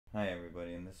Hi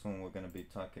everybody, in this one we're going to be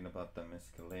talking about the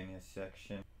miscellaneous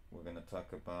section. We're going to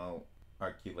talk about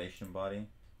articulation body.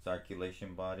 So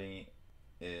articulation body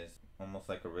is almost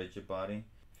like a rigid body.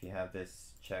 If you have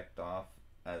this checked off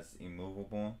as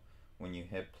immovable, when you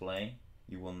hit play,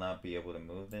 you will not be able to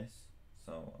move this.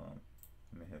 So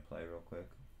let me hit play real quick.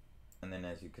 And then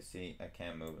as you can see, I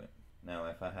can't move it. Now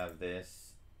if I have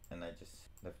this and I just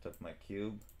lift up my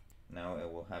cube, now it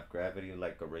will have gravity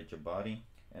like a rigid body.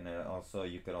 And then also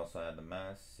you could also add the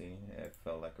mass. See, it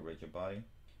felt like a rigid body,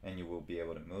 and you will be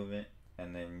able to move it.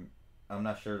 And then I'm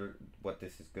not sure what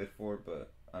this is good for,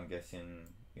 but I'm guessing,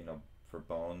 for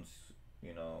bones,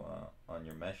 on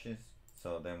your meshes.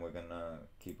 So then we're gonna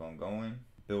keep on going.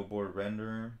 Billboard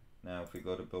renderer. Now if we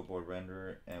go to Billboard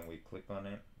renderer and we click on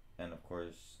it, and of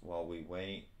course while we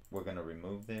wait, we're gonna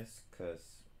remove this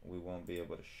because we won't be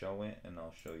able to show it, and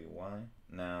I'll show you why.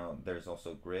 Now there's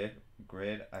also grid.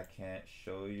 Grid I can't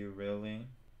show you really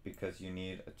because you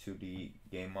need a 2D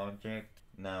game object.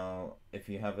 Now if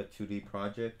you have a 2D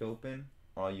project open,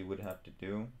 all you would have to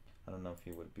do, I don't know if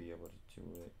you would be able to do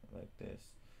it like this,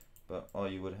 but all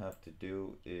you would have to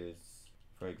do is,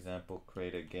 for example,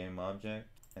 create a game object,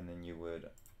 and then you would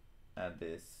add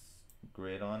this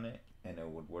grid on it and it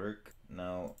would work.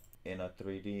 Now in a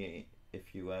 3D,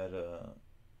 if you add a,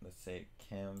 let's say,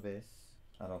 canvas,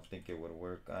 I don't think it would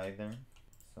work either.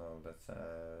 So let's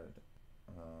add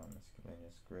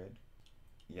miscellaneous grid.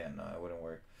 Yeah, no, it wouldn't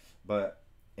work. But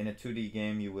in a 2D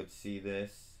game, you would see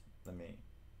this.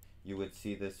 You would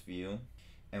see this view,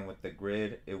 and with the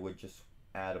grid, it would just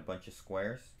add a bunch of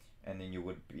squares, and then you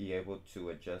would be able to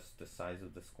adjust the size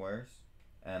of the squares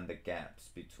and the gaps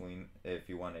between, if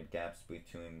you wanted gaps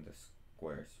between the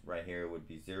squares. Right here, it would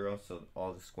be 0, so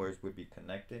all the squares would be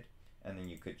connected. And then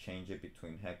you could change it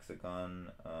between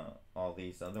hexagon, all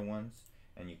these other ones,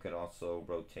 and you could also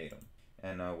rotate them.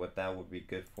 And what that would be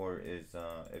good for is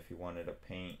if you wanted to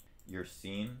paint your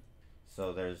scene.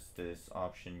 So there's this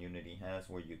option Unity has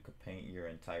where you could paint your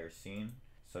entire scene.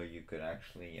 So you could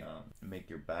actually make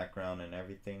your background and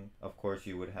everything. Of course,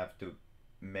 you would have to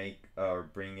make or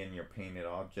bring in your painted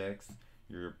objects,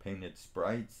 your painted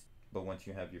sprites. But once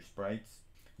you have your sprites,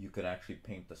 you could actually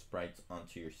paint the sprites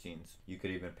onto your scenes. You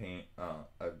could even paint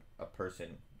a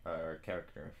person or a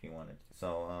character if you wanted.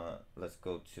 So let's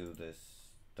go to this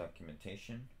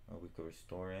documentation. We could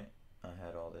restore it. I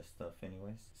had all this stuff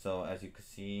anyways. So as you can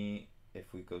see,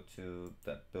 if we go to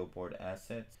the Billboard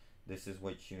Assets, this is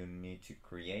what you need to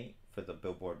create for the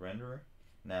Billboard renderer.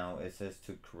 Now it says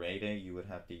to create it, you would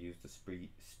have to use the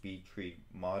speed tree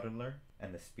modeler,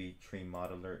 and the speed tree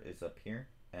modeler is up here.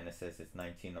 And it says it's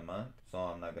 19 a month, so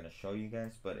I'm not gonna show you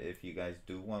guys. But if you guys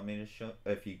do want me to show,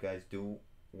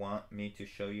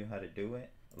 you how to do it,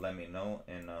 let me know,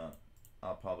 and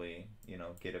I'll probably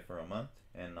get it for a month,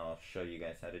 and I'll show you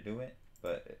guys how to do it.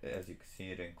 But as you can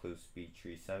see, it includes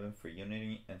SpeedTree 7 for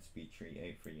Unity and SpeedTree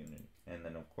 8 for Unity, and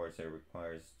then of course it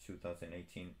requires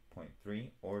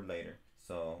 2018.3 or later.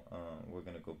 So we're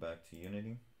gonna go back to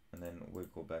Unity, and then we'll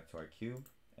go back to our cube.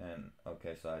 And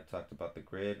okay, so I talked about the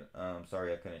grid.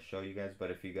 Sorry I couldn't show you guys, but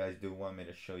if you guys do want me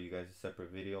to show you guys a separate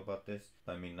video about this,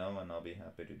 let me know and I'll be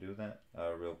happy to do that.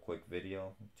 A real quick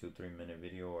video, 2-3 minute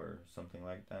video or something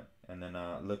like that. And then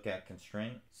look at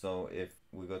constraint. So if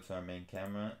we go to our main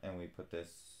camera and we put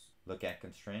this look at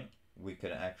constraint, we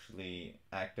could actually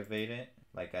activate it.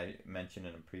 Like I mentioned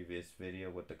in a previous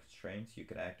video with the constraints, you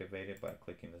could activate it by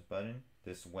clicking this button.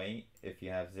 This weight, if you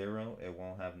have 0, it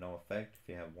won't have no effect. If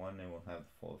you have 1, it will have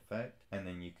the full effect. And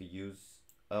then you could use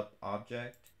up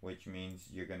object, which means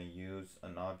you're going to use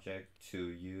an object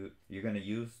you're going to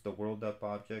use the world up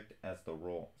object as the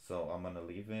role. So I'm going to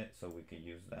leave it so we could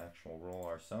use the actual role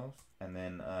ourselves. And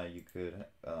then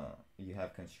you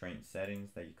have constraint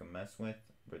settings that you can mess with.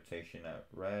 Rotation at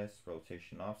rest,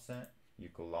 rotation offset. You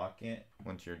can lock it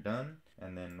once you're done,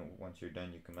 and then once you're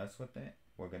done you can mess with it.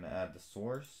 We're gonna add the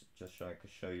source just so I could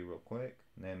show you real quick.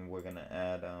 And then we're gonna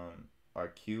add our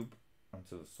cube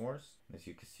onto the source. As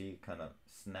you can see, it kind of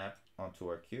snapped onto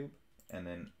our cube. And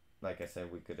then like I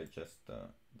said, we could adjust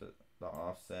the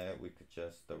offset, we could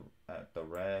adjust the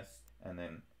rest, and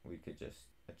then we could just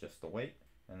adjust the weight.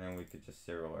 And then we could just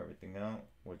 0 everything out,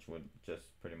 which would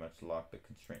just pretty much lock the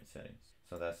constraint settings.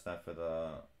 So that's that for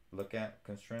the look at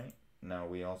constraint. Now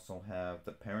we also have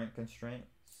the parent constraint.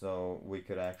 So we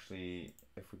could actually,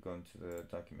 if we go into the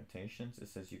documentations, it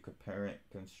says you could parent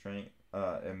constraint.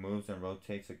 It moves and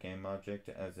rotates a game object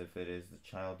as if it is the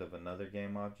child of another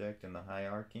game object in the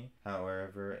hierarchy.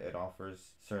 However, it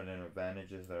offers certain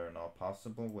advantages that are not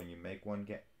possible when you make one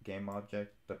game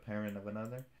object the parent of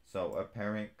another. So a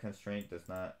parent constraint does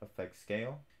not affect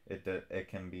scale. It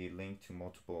can be linked to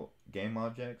multiple game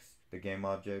objects. The game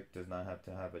object does not have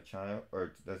to have a child, or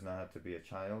it does not have to be a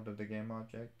child of the game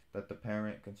object that the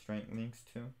parent constraint links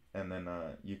to. And then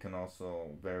you can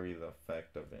also vary the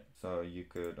effect of it. So you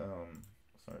could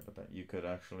sorry about that. You could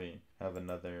actually have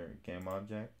another game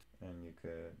object, and you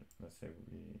could,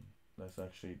 let's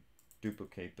actually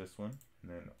duplicate this one,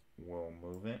 and then we'll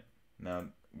move it. Now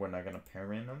we're not gonna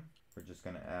parent them. We're just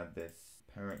gonna add this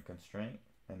parent constraint,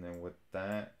 and then with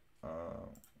that,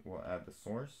 we'll add the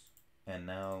source. And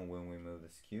now when we move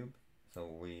this cube, so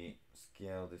we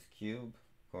scale this cube,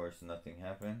 of course nothing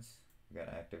happens. We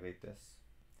gotta activate this.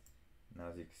 Now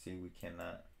as you can see, we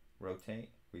cannot rotate.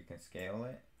 We can scale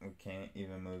it. We can't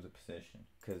even move the position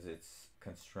because it's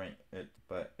constraint.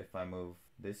 But if I move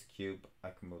this cube, I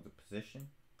can move the position,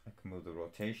 I can move the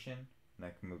rotation, and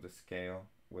I can move the scale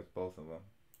with both of them.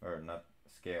 Or not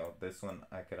scale. This one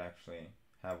I could actually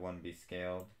have one be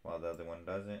scaled while the other one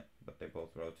doesn't, but they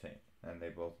both rotate and they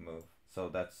both move. So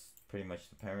that's pretty much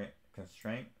the parent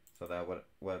constraint. So that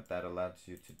what that allows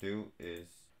you to do is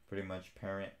pretty much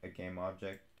parent a game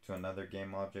object to another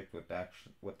game object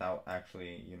without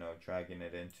actually, you know, dragging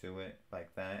it into it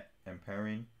like that and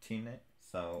parenting it.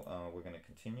 So we're gonna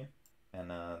continue. And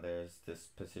there's this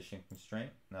position constraint.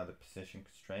 Now the position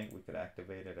constraint, we could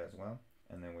activate it as well.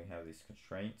 And then we have these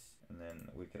constraints, and then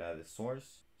we could add the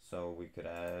source. So we could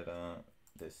add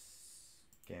this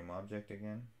game object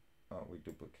again. Oh, we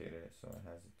duplicated it so it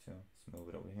has it too. Let's move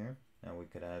it over here. Now we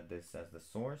could add this as the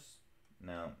source.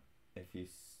 Now if you,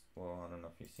 well, I don't know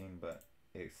if you've seen, but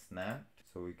it snapped.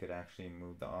 So we could actually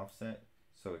move the offset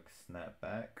so it can snap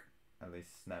back, at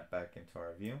least snap back into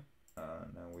our view.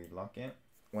 Now we lock it.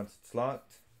 Once it's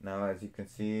locked, now as you can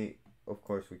see, of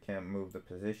course we can't move the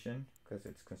position because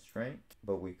it's constraint,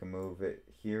 but we can move it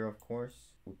here, of course.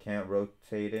 We can't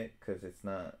rotate it because it's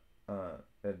not,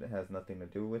 it has nothing to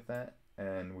do with that.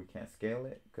 And we can't scale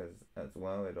it because as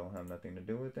well it don't have nothing to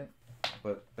do with it.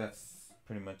 But that's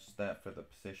pretty much that for the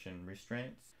position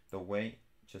restraints. The weight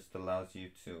just allows you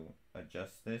to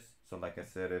adjust this. So like I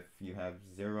said, if you have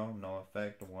 0, no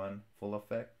effect, 1, full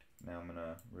effect. Now I'm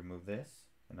gonna remove this,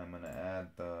 and I'm gonna add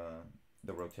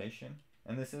the rotation.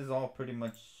 And this is all pretty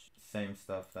much same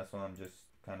stuff. That's why I'm just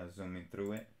kind of zooming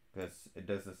through it, because it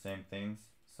does the same things.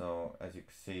 So as you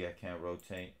can see, I can't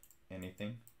rotate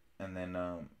anything. And then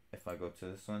if I go to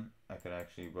this one, I could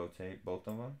actually rotate both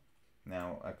of them.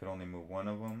 Now I could only move one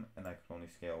of them, and I could only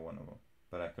scale one of them,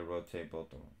 but I could rotate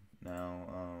both of them.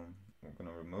 Now we're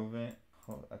gonna remove it.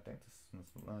 Oh, I think this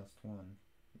is the last one.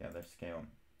 Yeah, there's scale.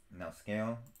 Now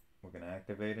scale, we're gonna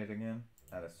activate it again.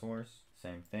 Add a source,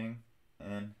 same thing.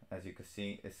 And as you can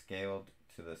see, it's scaled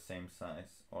to the same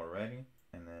size already.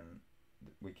 And then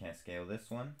we can't scale this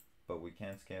one, but we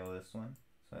can scale this one.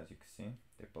 So as you can see,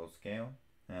 they both scale.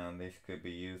 Now this could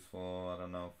be useful, I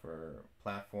don't know, for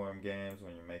platform games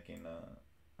when you're making,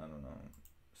 I don't know,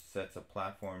 sets of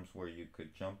platforms where you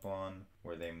could jump on,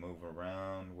 where they move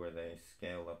around, where they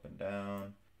scale up and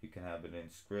down. You can have it in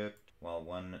script, while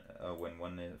when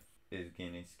one is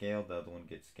getting scaled, the other one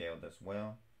gets scaled as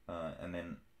well. And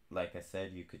then, like I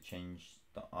said, you could change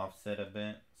the offset a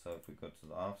bit. So if we go to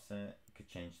the offset, you could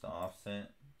change the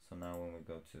offset. So now when we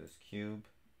go to this cube,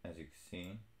 as you can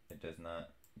see, it does not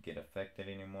get affected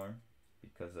anymore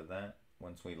because of that.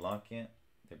 Once we lock it,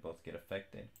 they both get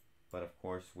affected. But of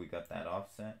course we got that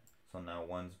offset, so now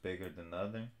one's bigger than the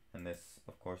other, and this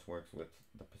of course works with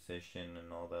the position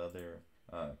and all the other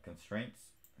constraints.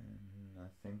 And I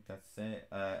think that's it.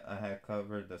 I had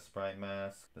covered the sprite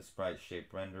mask, the sprite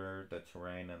shape renderer, the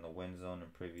terrain, and the wind zone in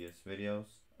previous videos.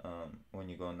 When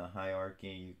you go in the hierarchy,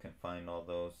 you can find all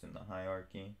those in the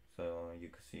hierarchy. So you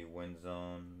can see wind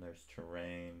zone, there's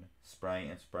terrain, sprite,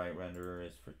 and sprite renderer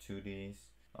is for 2D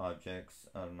objects.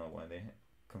 I don't know why they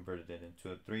converted it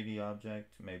into a 3D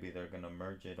object. Maybe they're gonna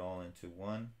merge it all into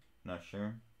one, not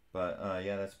sure. But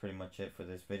yeah, that's pretty much it for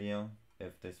this video.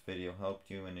 If this video helped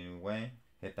you in any way,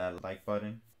 hit that like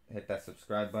button, hit that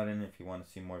subscribe button if you want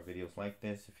to see more videos like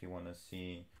this. If you want to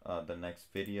see the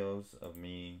next videos of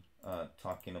me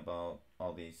talking about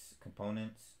all these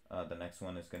components, the next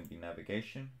one is going to be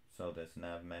navigation. So there's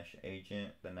nav mesh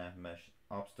agent, the nav mesh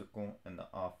obstacle, and the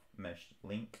off mesh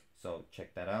link. So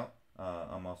check that out.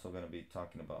 I'm also going to be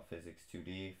talking about physics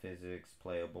 2D, physics,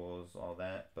 playables, all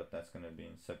that, but that's going to be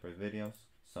in separate videos.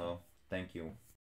 So thank you.